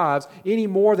their wives any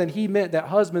more than he meant that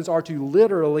husbands are to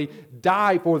literally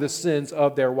die for the sins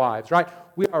of their wives, right?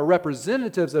 We are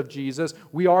representatives of Jesus.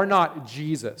 We are not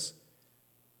Jesus.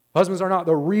 Husbands are not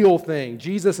the real thing.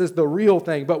 Jesus is the real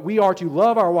thing. But we are to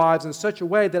love our wives in such a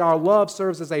way that our love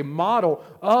serves as a model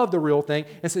of the real thing.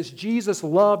 And since Jesus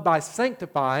loved by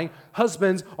sanctifying,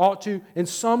 husbands ought to, in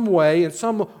some way, it's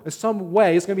going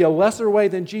to be a lesser way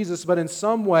than Jesus, but in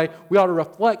some way, we ought to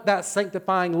reflect that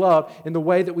sanctifying love in the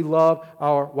way that we love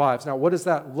our wives. Now, what does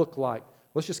that look like?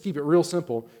 Let's just keep it real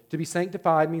simple. To be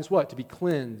sanctified means what? To be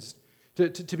cleansed,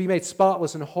 to be made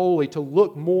spotless and holy, to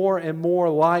look more and more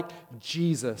like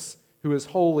Jesus, who is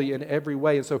holy in every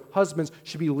way. And so husbands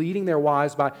should be leading their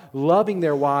wives by loving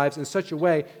their wives in such a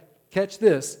way, catch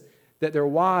this, that their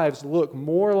wives look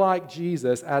more like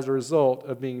Jesus as a result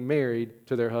of being married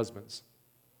to their husbands.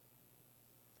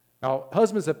 Now,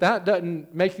 husbands, if that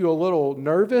doesn't make you a little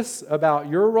nervous about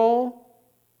your role,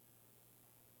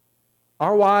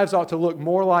 our wives ought to look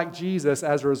more like Jesus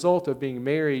as a result of being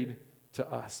married to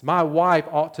us. My wife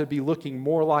ought to be looking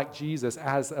more like Jesus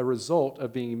as a result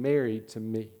of being married to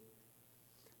me.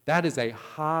 That is a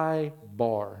high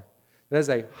bar. That is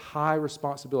a high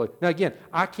responsibility. Now again,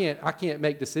 I can't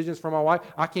make decisions for my wife.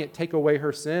 I can't take away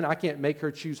her sin. I can't make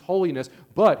her choose holiness.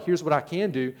 But here's what I can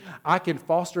do. I can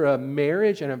foster a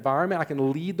marriage, an environment. I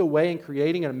can lead the way in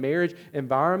creating a marriage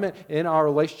environment in our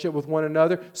relationship with one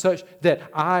another such that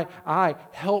I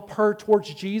help her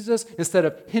towards Jesus instead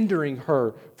of hindering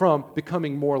her from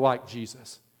becoming more like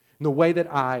Jesus. And the way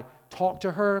that I talk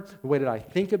to her, the way that I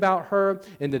think about her,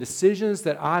 and the decisions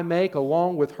that I make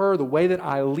along with her, the way that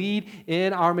I lead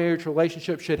in our marriage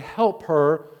relationship should help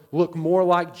her look more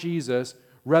like Jesus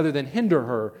rather than hinder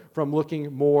her from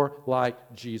looking more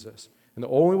like Jesus. And the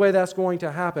only way that's going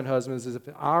to happen, husbands, is if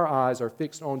our eyes are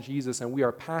fixed on Jesus and we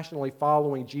are passionately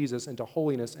following Jesus into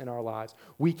holiness in our lives.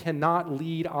 We cannot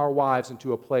lead our wives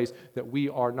into a place that we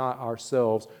are not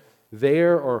ourselves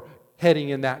there or heading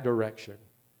in that direction.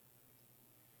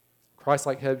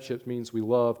 Christ-like headship means we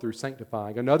love through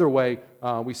sanctifying. Another way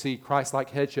we see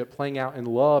Christ-like headship playing out in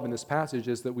love in this passage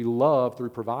is that we love through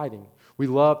providing. We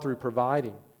love through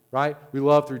providing, right? We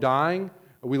love through dying.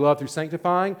 We love through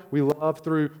sanctifying. We love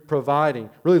through providing.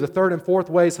 Really, the third and fourth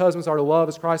ways husbands are to love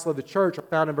as Christ loved the church are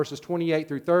found in verses 28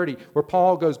 through 30, where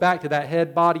Paul goes back to that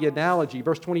head-body analogy.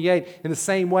 Verse 28, in the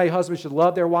same way, husbands should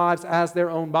love their wives as their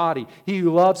own body. He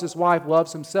who loves his wife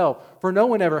loves himself. For no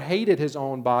one ever hated his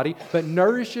own body, but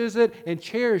nourishes it and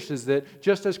cherishes it,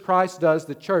 just as Christ does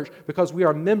the church, because we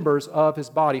are members of his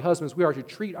body. Husbands, we are to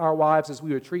treat our wives as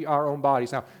we would treat our own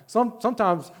bodies. Now,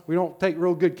 sometimes we don't take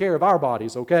real good care of our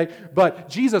bodies, okay? But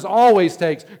Jesus always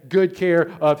takes good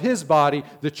care of his body,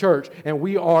 the church, and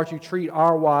we are to treat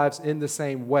our wives in the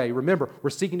same way. Remember, we're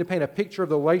seeking to paint a picture of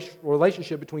the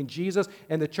relationship between Jesus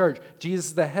and the church. Jesus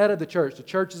is the head of the church. The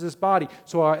church is his body.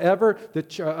 So however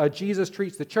Jesus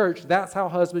treats the church, that's how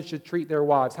husbands should treat their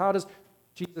wives. How does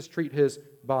Jesus treat his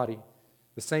body?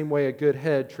 The same way a good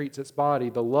head treats its body.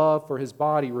 The love for his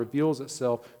body reveals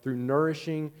itself through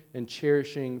nourishing and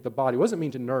cherishing the body. What does it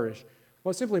mean to nourish?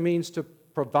 Well, it simply means to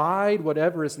provide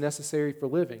whatever is necessary for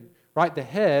living, right? The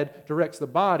head directs the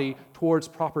body towards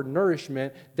proper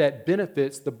nourishment that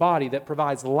benefits the body, that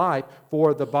provides life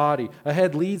for the body. A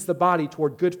head leads the body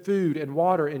toward good food and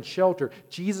water and shelter.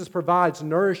 Jesus provides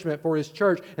nourishment for his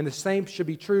church, and the same should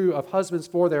be true of husbands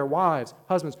for their wives.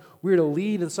 Husbands, we're to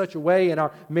lead in such a way in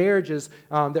our marriages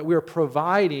that we're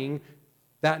providing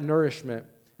that nourishment.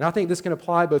 And I think this can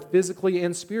apply both physically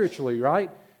and spiritually, right?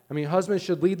 I mean, husbands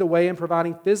should lead the way in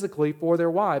providing physically for their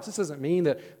wives. This doesn't mean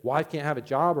that wife can't have a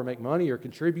job or make money or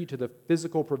contribute to the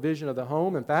physical provision of the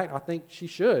home. In fact, I think she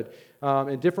should,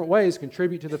 in different ways,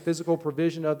 contribute to the physical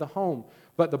provision of the home.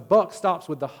 But the buck stops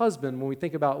with the husband when we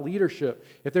think about leadership.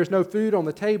 If there's no food on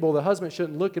the table, the husband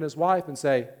shouldn't look at his wife and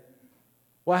say,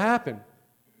 "What happened?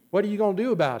 What are you going to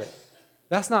do about it?"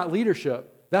 That's not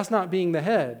leadership. That's not being the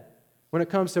head when it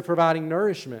comes to providing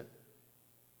nourishment.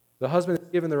 The husband is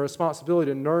given the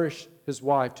responsibility to nourish his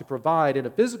wife, to provide in a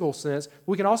physical sense.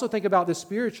 We can also think about this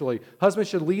spiritually. Husbands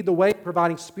should lead the way in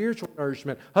providing spiritual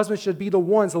nourishment. Husbands should be the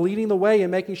ones leading the way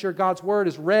in making sure God's word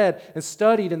is read and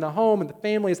studied in the home and the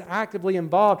family is actively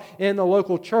involved in the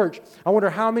local church. I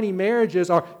wonder how many marriages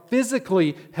are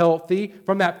physically healthy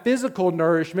from that physical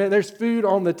nourishment. There's food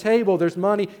on the table, there's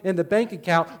money in the bank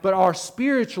account, but are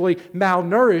spiritually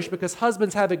malnourished because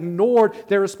husbands have ignored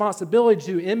their responsibility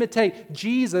to imitate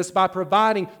Jesus by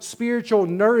providing spiritual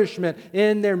nourishment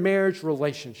in their marriage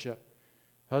relationship.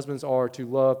 Husbands are to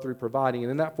love through providing. And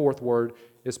then that fourth word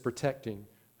is protecting.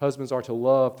 Husbands are to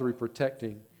love through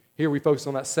protecting. Here we focus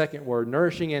on that second word,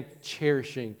 nourishing and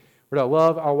cherishing. We're to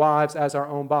love our wives as our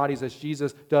own bodies, as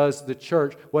Jesus does the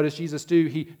church. What does Jesus do?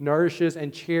 He nourishes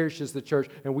and cherishes the church,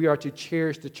 and we are to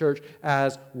cherish the church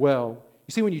as well.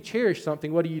 You see, when you cherish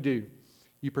something, what do?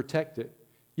 You protect it.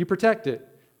 You protect it.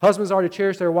 Husbands are to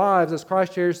cherish their wives as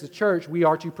Christ cherished the church. We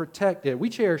are to protect it. We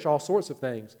cherish all sorts of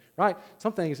things, right?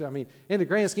 Some things, I mean, in the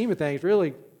grand scheme of things,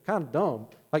 really kind of dumb.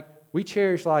 Like, we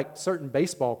cherish, like, certain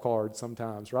baseball cards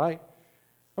sometimes, right?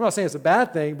 I'm not saying it's a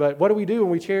bad thing, but what do we do when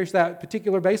we cherish that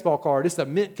particular baseball card? It's a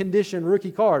mint condition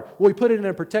rookie card. Well, we put it in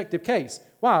a protective case.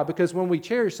 Why? Because when we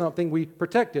cherish something, we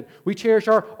protect it. We cherish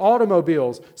our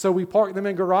automobiles, so we park them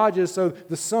in garages so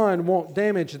the sun won't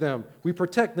damage them. We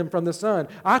protect them from the sun.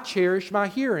 I cherish my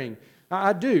hearing.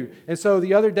 I do. And so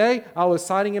the other day, I was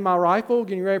sighting in my rifle,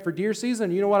 getting ready for deer season.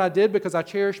 You know what I did because I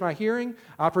cherish my hearing?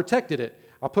 I protected it.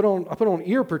 I put on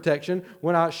ear protection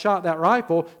when I shot that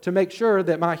rifle to make sure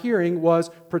that my hearing was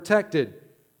protected.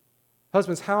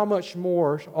 Husbands, how much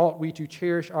more ought we to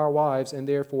cherish our wives and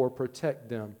therefore protect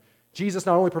them? Jesus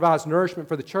not only provides nourishment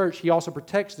for the church, He also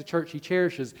protects the church He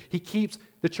cherishes. He keeps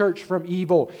the church from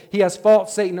evil. He has fought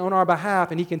Satan on our behalf,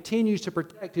 and He continues to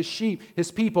protect His sheep, His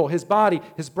people, His body,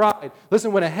 His bride.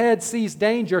 Listen, when a head sees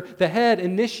danger, the head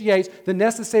initiates the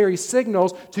necessary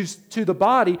signals to the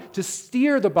body to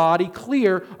steer the body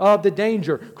clear of the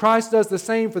danger. Christ does the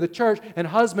same for the church, and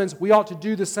husbands, we ought to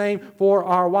do the same for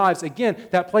our wives. Again,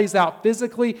 that plays out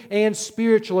physically and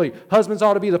spiritually. Husbands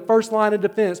ought to be the first line of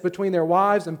defense between their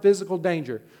wives and physical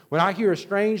danger. When I hear a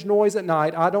strange noise at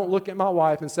night, I don't look at my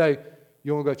wife and say,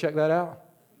 "You want to go check that out?"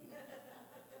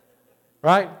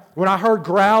 Right? When I heard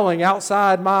growling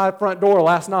outside my front door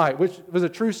last night, which was a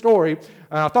true story,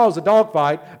 and I thought it was a dog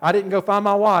fight, I didn't go find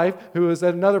my wife, who was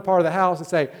at another part of the house, and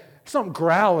say, "There's something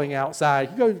growling outside.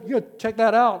 You go check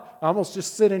that out." I almost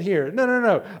just sit in here.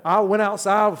 No. I went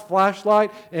outside with a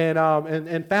flashlight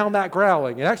and found that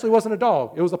growling. It actually wasn't a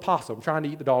dog. It was a possum trying to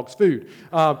eat the dog's food.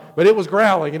 But it was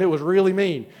growling, and it was really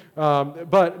mean.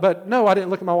 But no, I didn't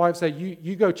look at my wife and say,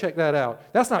 you go check that out.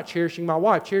 That's not cherishing my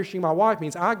wife. Cherishing my wife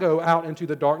means I go out into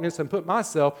the darkness and put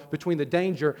myself between the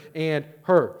danger and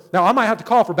her. Now, I might have to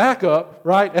call for backup,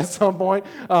 right, at some point,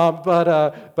 but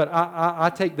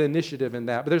I take the initiative in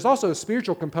that. But there's also a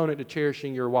spiritual component to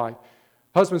cherishing your wife.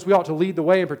 Husbands, we ought to lead the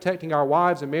way in protecting our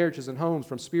wives and marriages and homes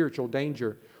from spiritual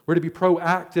danger. We're to be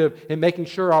proactive in making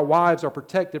sure our wives are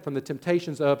protected from the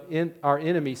temptations of our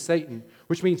enemy, Satan,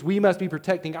 which means we must be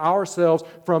protecting ourselves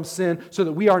from sin so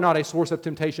that we are not a source of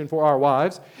temptation for our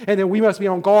wives. And then we must be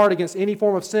on guard against any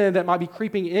form of sin that might be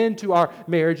creeping into our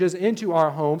marriages, into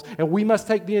our homes, and we must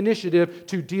take the initiative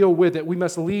to deal with it. We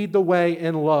must lead the way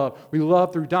in love. We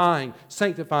love through dying,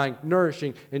 sanctifying,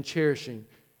 nourishing, and cherishing.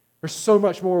 There's so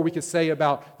much more we could say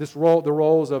about this role, the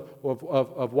roles of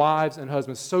wives and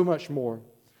husbands, so much more.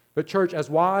 But church, as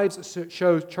wives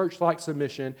show church-like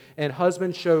submission and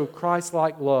husbands show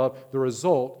Christ-like love, the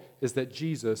result is that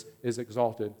Jesus is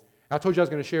exalted. I told you I was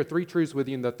going to share 3 truths with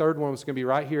you, and the third one was going to be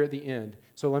right here at the end.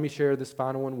 So let me share this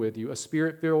final one with you. A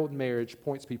spirit-filled marriage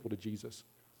points people to Jesus.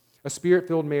 A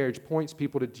spirit-filled marriage points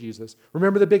people to Jesus.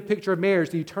 Remember the big picture of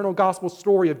marriage, the eternal gospel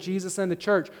story of Jesus and the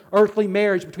church. Earthly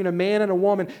marriage between a man and a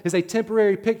woman is a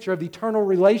temporary picture of the eternal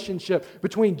relationship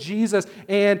between Jesus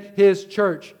and His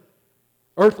church.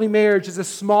 Earthly marriage is a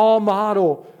small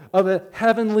model of a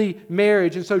heavenly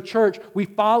marriage. And so, church, we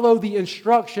follow the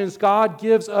instructions God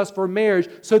gives us for marriage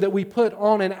so that we put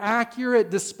on an accurate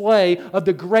display of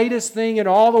the greatest thing in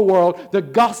all the world, the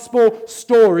gospel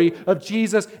story of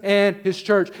Jesus and His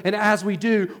church. And as we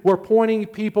do, we're pointing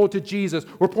people to Jesus.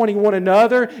 We're pointing one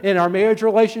another in our marriage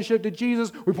relationship to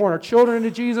Jesus. We point our children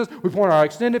to Jesus. We point our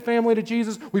extended family to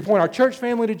Jesus. We point our church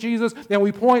family to Jesus. And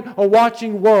we point a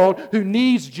watching world who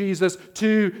needs Jesus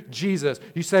to Jesus.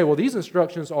 You say, well, these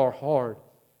instructions are hard.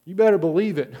 You better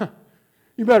believe it.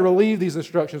 You better believe these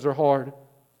instructions are hard.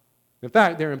 In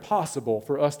fact, they're impossible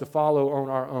for us to follow on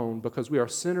our own because we are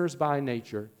sinners by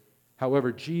nature.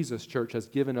 However, Jesus, church, has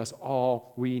given us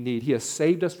all we need. He has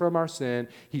saved us from our sin.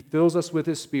 He fills us with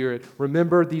His Spirit.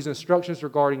 Remember these instructions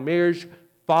regarding marriage.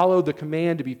 Follow the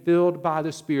command to be filled by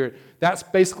the Spirit. That's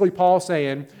basically Paul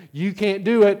saying, you can't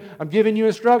do it. I'm giving you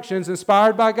instructions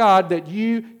inspired by God that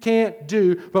you can't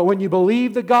do. But when you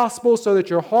believe the gospel so that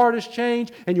your heart is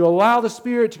changed and you allow the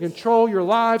Spirit to control your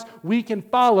lives, we can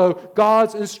follow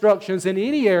God's instructions in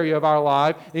any area of our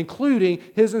life, including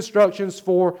His instructions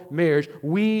for marriage.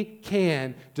 We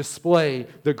can display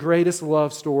the greatest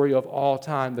love story of all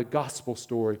time, the gospel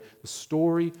story, the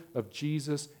story of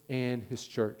Jesus and His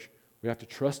church. We have to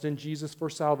trust in Jesus for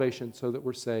salvation so that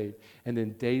we're saved, and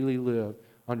then daily live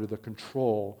under the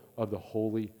control of the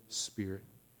Holy Spirit.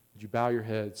 Would you bow your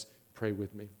heads, pray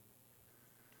with me?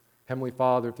 Heavenly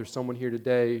Father, if there's someone here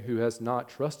today who has not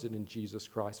trusted in Jesus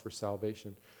Christ for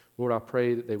salvation, Lord, I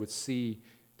pray that they would see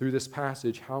through this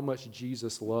passage how much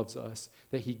Jesus loves us,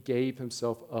 that He gave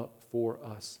Himself up for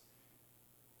us,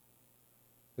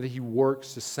 that He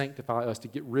works to sanctify us, to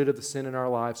get rid of the sin in our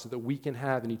lives so that we can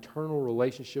have an eternal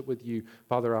relationship with You.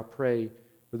 Father, I pray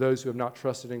for those who have not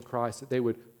trusted in Christ that they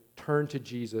would turn to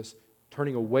Jesus,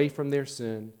 turning away from their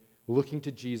sin, looking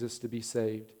to Jesus to be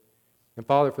saved. And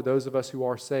Father, for those of us who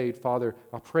are saved, Father,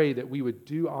 I pray that we would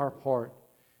do our part,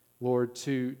 Lord,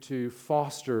 to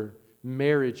foster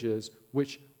marriages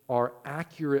which are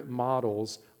accurate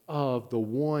models of the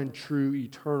one true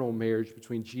eternal marriage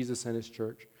between Jesus and his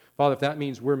church. Father, if that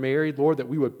means we're married, Lord, that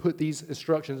we would put these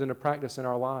instructions into practice in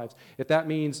our lives. If that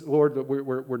means, Lord, that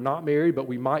we're not married, but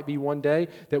we might be one day,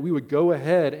 that we would go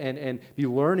ahead and be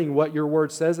learning what your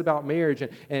word says about marriage.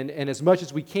 And as much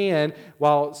as we can,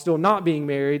 while still not being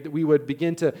married, that we would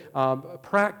begin to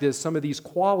practice some of these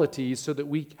qualities so that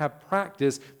we have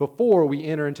practice before we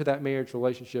enter into that marriage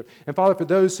relationship. And Father, for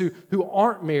those who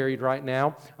aren't married right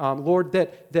now, Lord,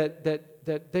 that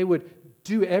they would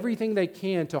do everything they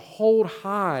can to hold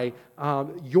high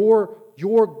your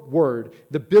word,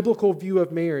 the biblical view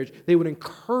of marriage. They would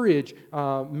encourage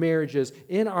marriages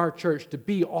in our church to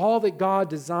be all that God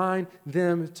designed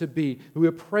them to be. We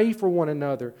would pray for one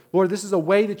another. Lord, this is a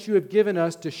way that you have given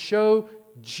us to show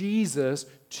Jesus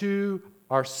to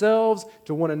ourselves,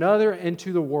 to one another, and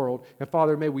to the world. And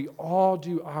Father, may we all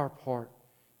do our part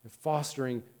in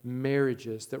fostering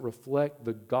marriages that reflect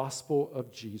the gospel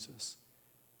of Jesus.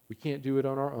 We can't do it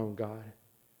on our own, God.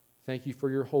 Thank you for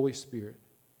your Holy Spirit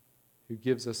who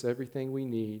gives us everything we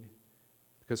need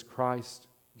because Christ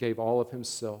gave all of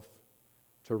himself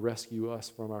to rescue us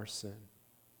from our sin.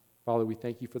 Father, we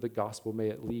thank you for the gospel. May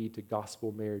it lead to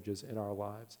gospel marriages in our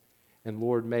lives. And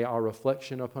Lord, may our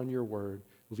reflection upon your word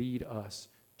lead us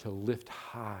to lift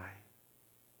high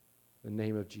the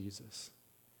name of Jesus,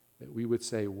 that we would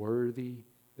say, worthy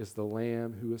is the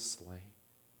Lamb who is slain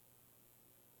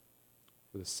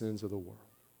for the sins of the world.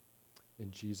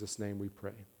 In Jesus' name we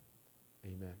pray.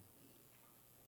 Amen.